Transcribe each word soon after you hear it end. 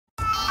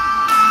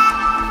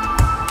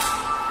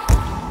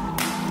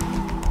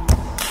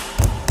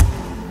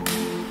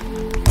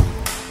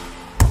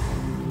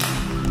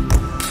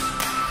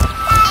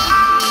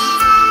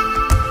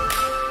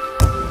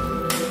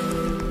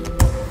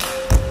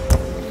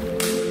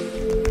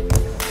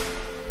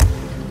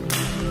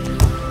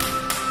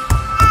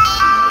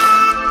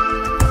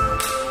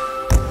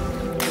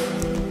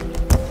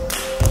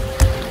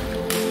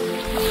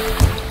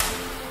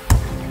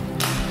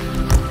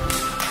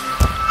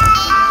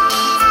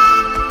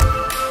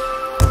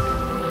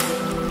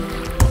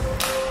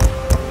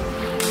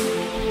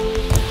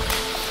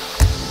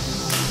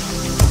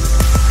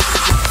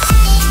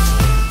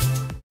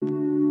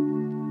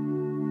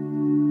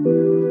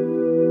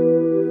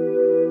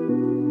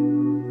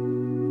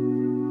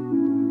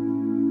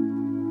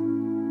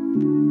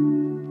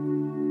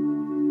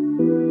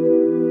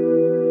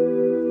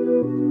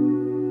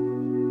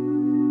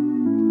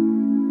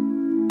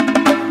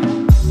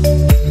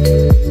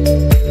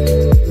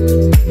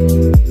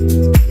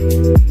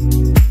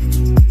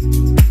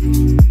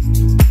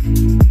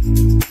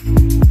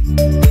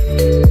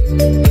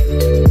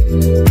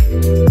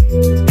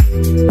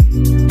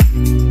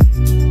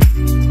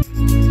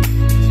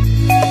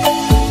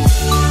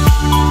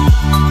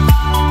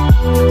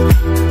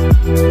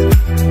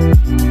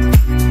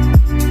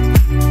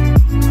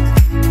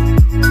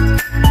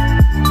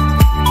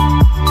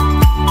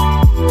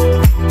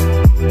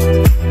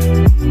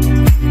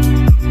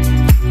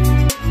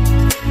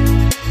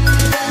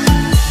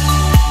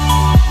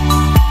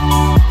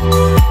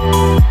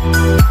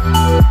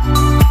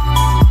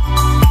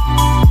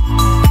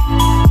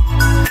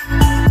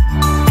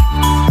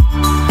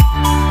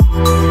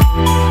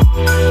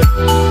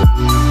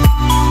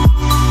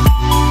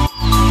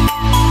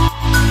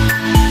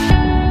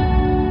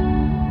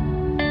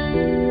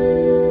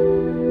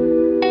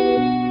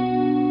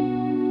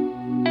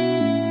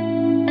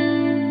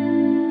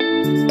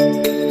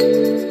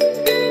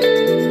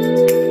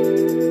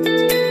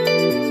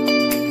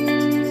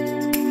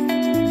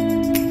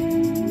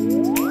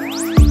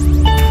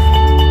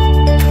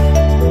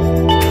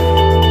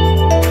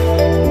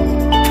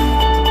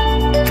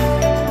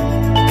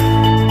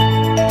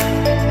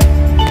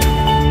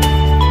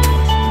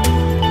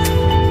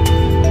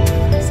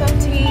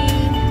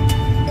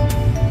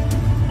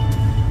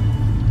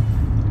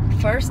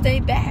first day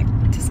back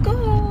to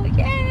school.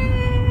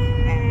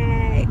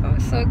 Yay! I'm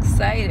so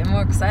excited.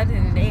 More excited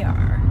than they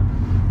are.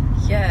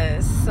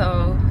 Yes,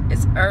 so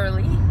it's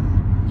early.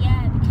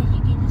 Yeah, because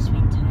you get to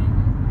spend time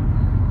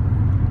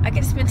alone. I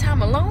get to spend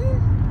time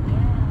alone?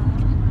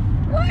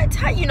 Yeah. What?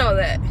 How you know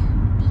that?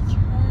 Because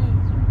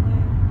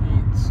we're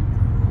at school.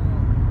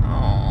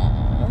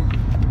 Oh.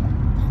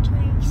 That's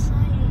why you're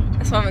excited.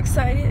 That's why I'm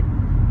excited?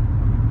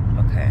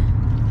 Okay.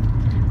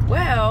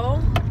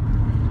 Well,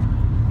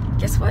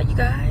 guess what, you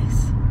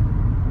guys?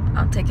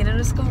 I'm taking her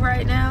to school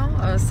right now.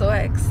 I'm so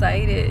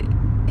excited.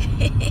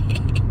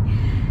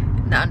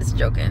 No, I'm just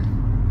joking.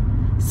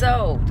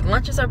 So, the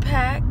lunches are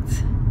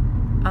packed.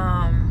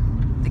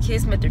 The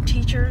kids met their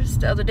teachers.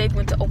 The other day we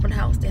went to open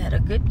house. They had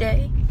a good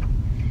day.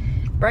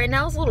 Right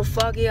now it's a little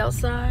foggy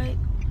outside.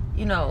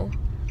 You know.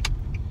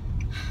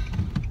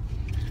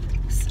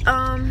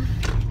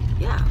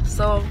 Yeah,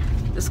 so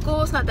the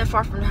school is not that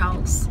far from the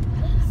house.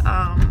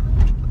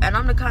 And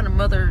I'm the kind of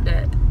mother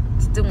that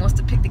still wants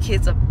to pick the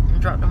kids up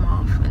and drop them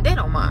off, and they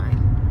don't mind.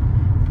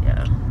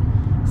 Yeah,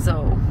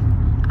 so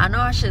I know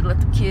I should let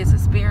the kids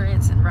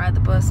experience and ride the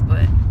bus,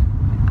 but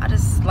I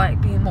just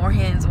like being more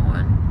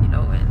hands-on, you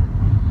know.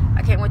 And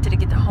I can't wait till they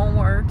get the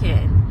homework,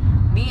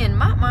 and me and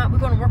my mom, we're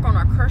going to work on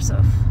our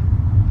cursive,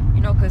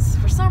 you know, because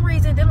for some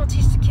reason they don't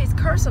teach the kids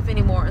cursive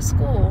anymore in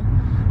school.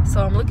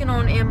 So I'm looking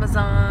on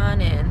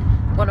Amazon, and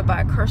I'm going to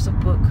buy a cursive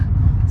book.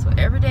 So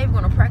every day we're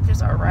going to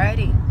practice our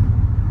writing.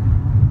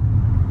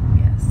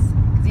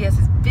 He has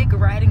his big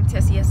writing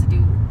test he has to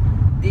do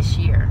this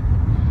year.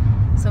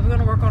 So we're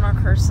gonna work on our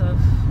cursive.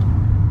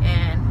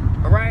 And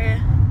Mariah,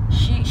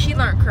 she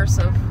learned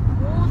cursive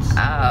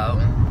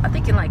I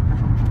think in like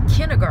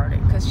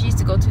kindergarten, because she used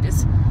to go to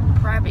this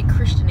private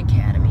Christian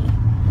academy.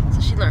 So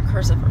she learned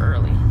cursive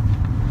early.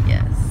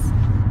 Yes.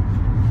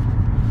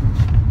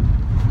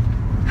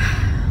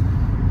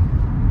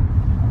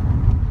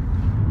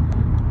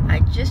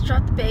 I just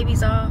dropped the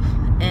babies off,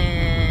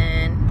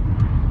 and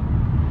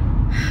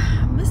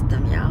missed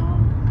them, y'all.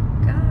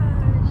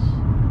 Gosh.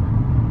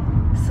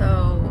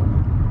 So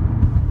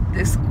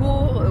the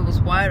school, it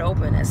was wide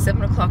open at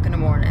 7 o'clock in the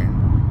morning.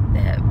 They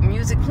had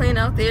music playing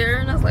out there,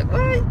 and I was like,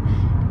 what?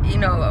 You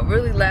know,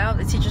 really loud.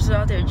 The teachers were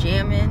out there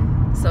jamming.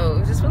 So it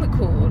was just really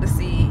cool to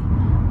see,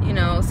 you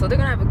know. So they're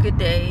gonna have a good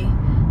day.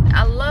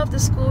 I love the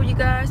school, you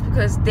guys,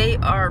 because they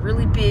are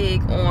really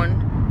big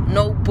on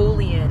no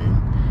bullying.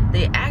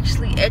 They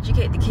actually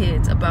educate the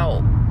kids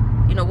about,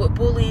 you know, what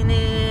bullying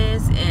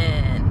is,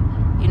 and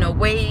you know,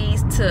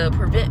 ways to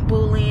prevent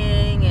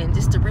bullying, and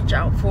just to reach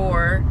out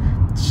for,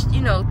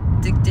 you know,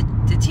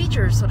 the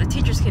teachers, so the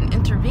teachers can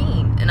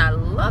intervene. And I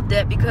love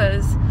that,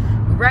 because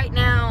right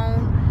now,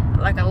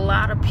 like a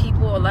lot of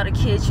people, a lot of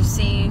kids you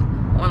see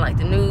on like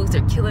the news,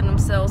 they're killing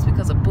themselves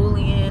because of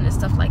bullying and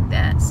stuff like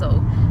that. So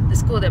the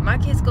school that my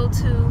kids go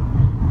to,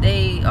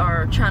 they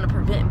are trying to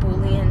prevent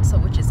bullying, so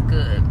which is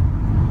good.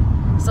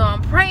 So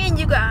I'm praying,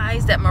 you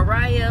guys, that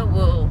Mariah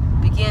will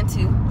begin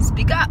to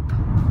speak up.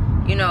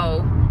 You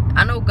know,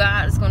 I know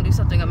God is going to do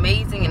something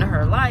amazing in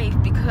her life,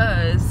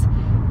 because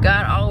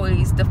God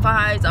always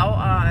defies all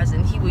odds,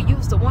 and he will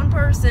use the one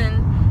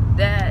person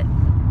that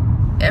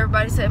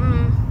everybody said,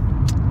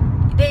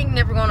 they ain't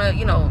never going to,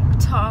 you know,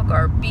 talk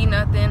or be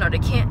nothing, or they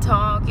can't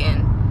talk,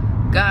 and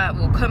God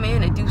will come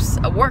in and do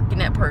a work in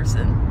that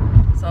person.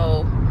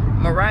 So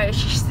Mariah,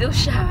 she's still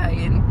shy,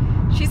 and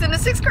she's in the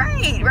 6th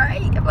grade,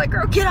 right? I'm like,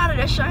 girl, get out of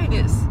that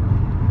shyness.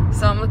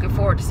 So I'm looking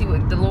forward to see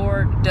what the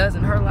Lord does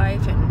in her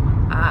life, and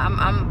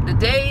I'm the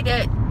day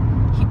that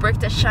he breaks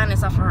that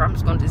shyness off of her, I'm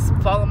just gonna just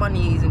fall on my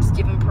knees and just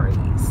give him praise.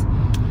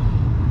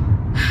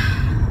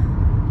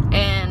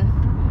 And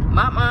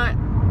my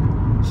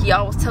aunt, he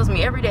always tells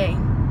me every day,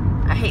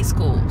 I hate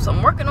school. So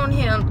I'm working on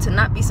him to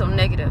not be so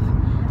negative.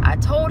 I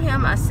told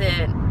him, I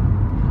said,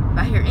 if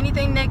I hear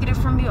anything negative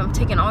from you, I'm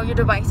taking all your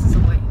devices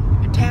away.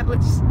 Your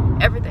tablets,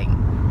 everything.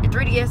 Your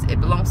 3DS, it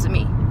belongs to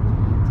me.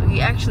 So he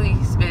actually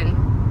has been,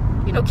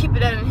 you know, keeping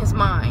that in his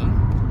mind.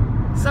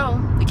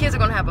 So the kids are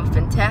going to have a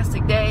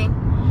fantastic day.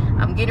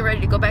 I'm getting ready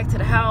to go back to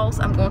the house.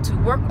 I'm going to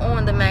work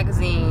on the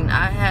magazine.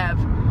 I have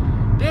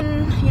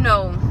been, you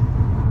know,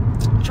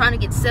 trying to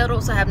get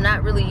settled, so I have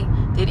not really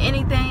did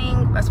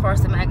anything as far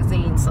as the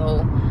magazine.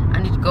 So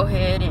I need to go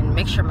ahead and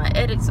make sure my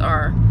edits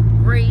are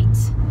great,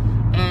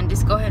 and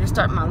just go ahead and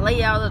start my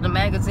layout of the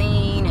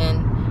magazine.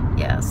 And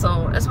yeah,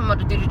 so that's what I'm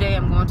going to do today.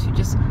 I'm going to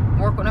just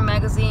work on the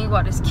magazine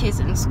while this kid's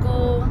in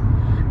school.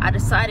 I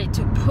decided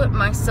to put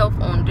myself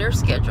on their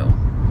schedule.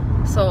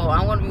 So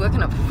I'm going to be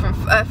waking up from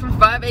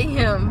 5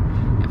 a.m.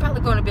 and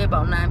probably going to bed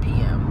about 9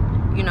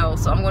 p.m. You know,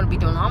 so I'm going to be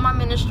doing all my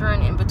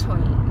ministering in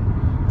between.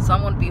 So I'm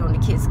going to be on the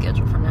kids'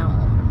 schedule from now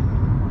on.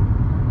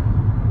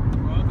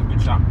 Well, good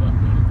job,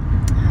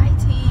 Hi,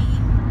 T.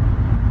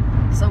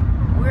 So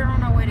we're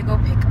on our way to go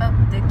pick up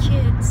the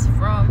kids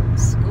from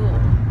school.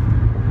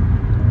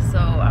 So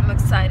I'm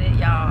excited,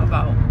 y'all,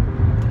 about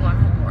doing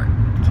homework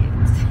with the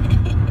kids.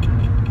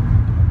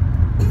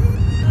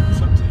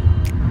 What's up, T?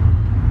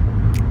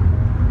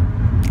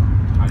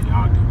 How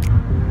y'all doing?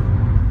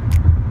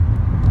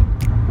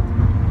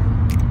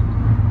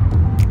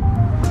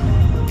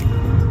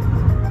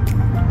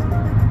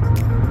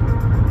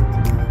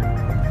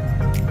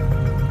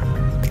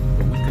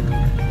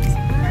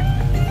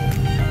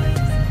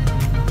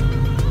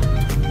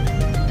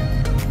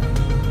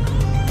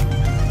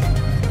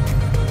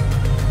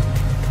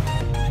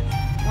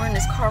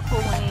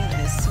 carpooling,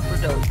 and it's super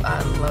dope.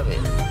 I love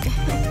it.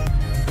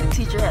 The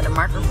teacher had a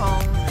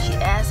microphone. She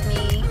asked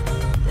me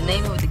the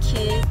name of the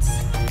kids,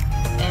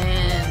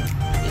 and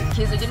the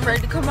kids are getting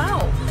ready to come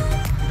out.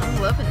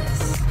 I'm loving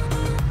this.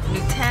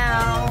 New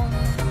town,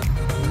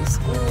 new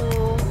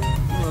school,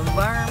 new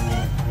environment.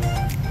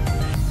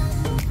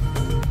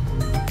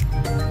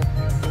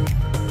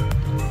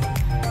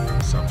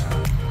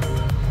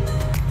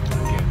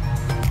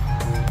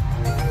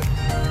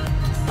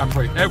 I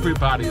pray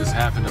everybody is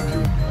having a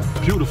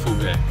beautiful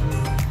day.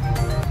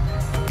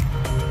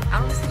 I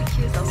don't see the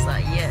kids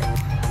outside yet,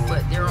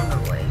 but they're on their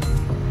way.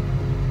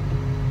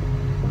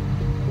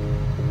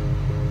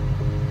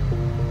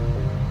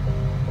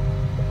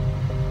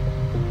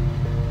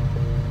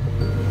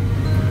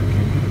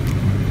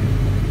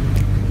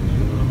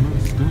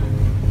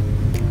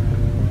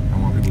 I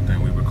want people to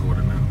think we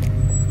recording now.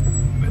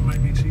 They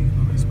might be cheating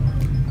on this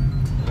one.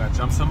 You gotta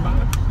jump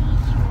somebody?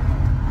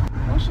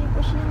 What's she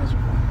yelling at you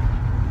for?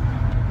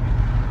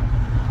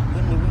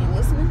 Were you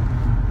listening?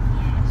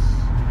 Yes.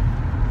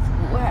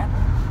 What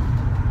happened?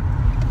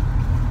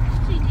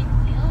 She didn't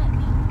yell at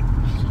me.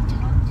 She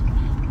talked to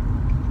me.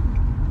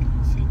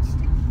 Said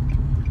stuff.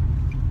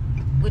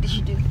 What did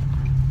she do?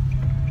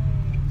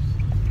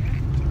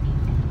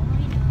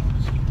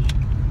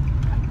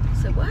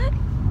 So what?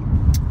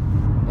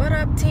 What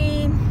up,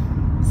 team?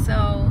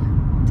 So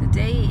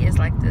today is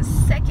like the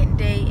second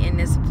day in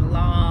this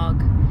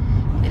vlog.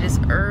 It is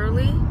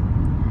early.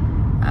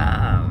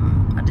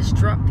 I just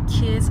dropped the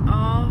kids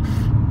off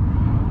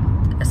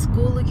at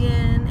school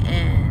again,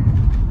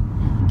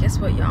 and guess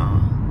what,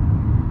 y'all?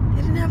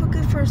 They didn't have a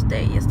good first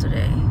day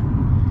yesterday.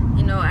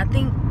 You know, I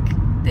think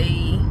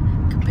they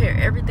compare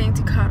everything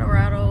to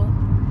Colorado,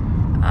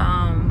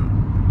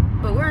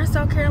 but we're in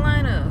South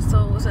Carolina,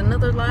 so it's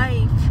another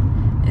life.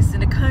 It's in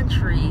the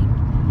country.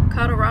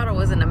 Colorado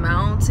is in the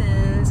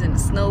mountains and the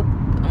snow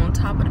on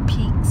top of the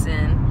peaks,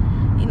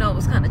 and you know, it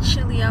was kind of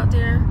chilly out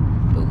there.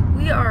 But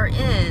we are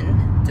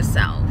in the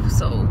South,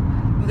 so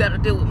we got to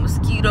deal with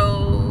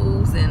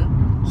mosquitoes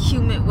and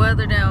humid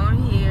weather down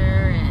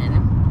here,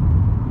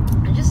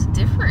 and it's just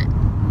different,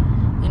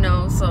 you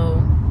know.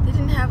 So they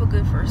didn't have a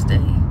good first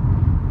day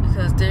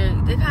because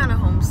they're kind of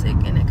homesick,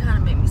 and it kind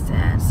of made me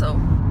sad. So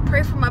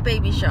pray for my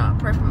babies, y'all.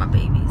 Pray for my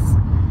babies.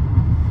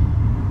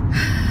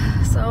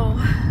 So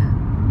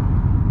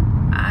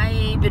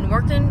I've been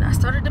working. I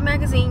started the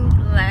magazine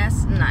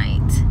last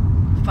night.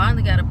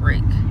 Finally got a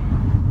break,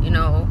 you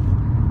know.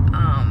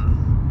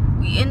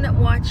 We ended up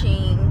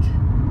watching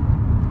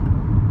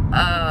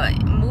a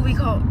movie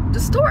called The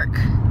Stork,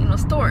 you know,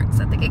 Storks.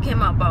 I think it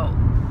came out about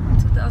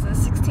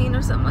 2016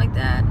 or something like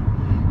that,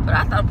 but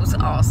I thought it was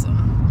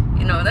awesome.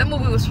 You know, that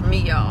movie was for me,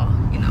 y'all,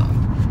 you know.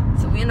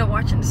 So we ended up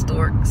watching The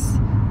Storks,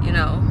 you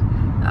know,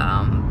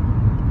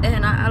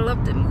 and I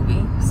loved the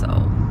movie, so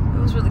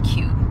it was really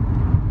cute.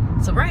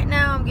 So right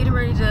now I'm getting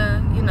ready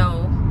to, you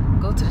know,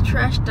 go to the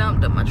trash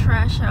dump my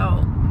trash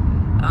out,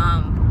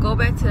 go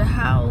back to the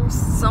house.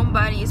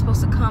 Somebody is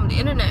supposed to come, the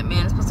internet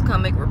man is supposed to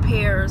come make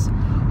repairs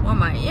on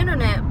my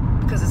internet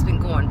because it's been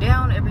going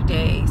down every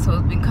day, so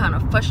it's been kind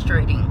of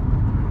frustrating.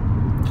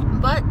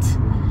 But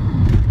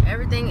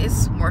everything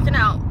is working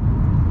out.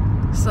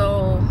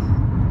 So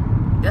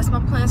that's my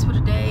plans for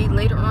today.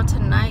 Later on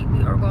tonight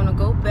we are going to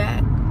go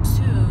back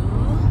to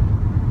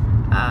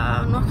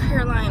North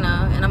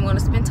Carolina, and I'm going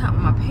to spend time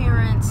with my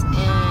parents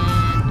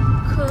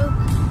and cook,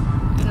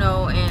 you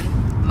know.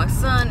 And my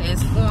son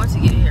is going to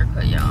get a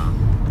haircut, y'all.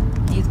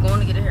 He's going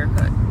to get a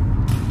haircut.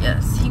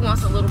 Yes, he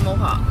wants a little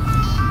mohawk.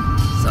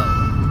 So,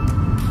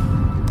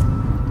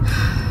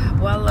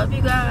 well, I love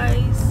you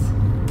guys,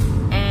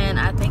 and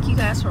I thank you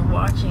guys for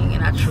watching,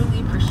 and I truly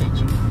appreciate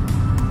you.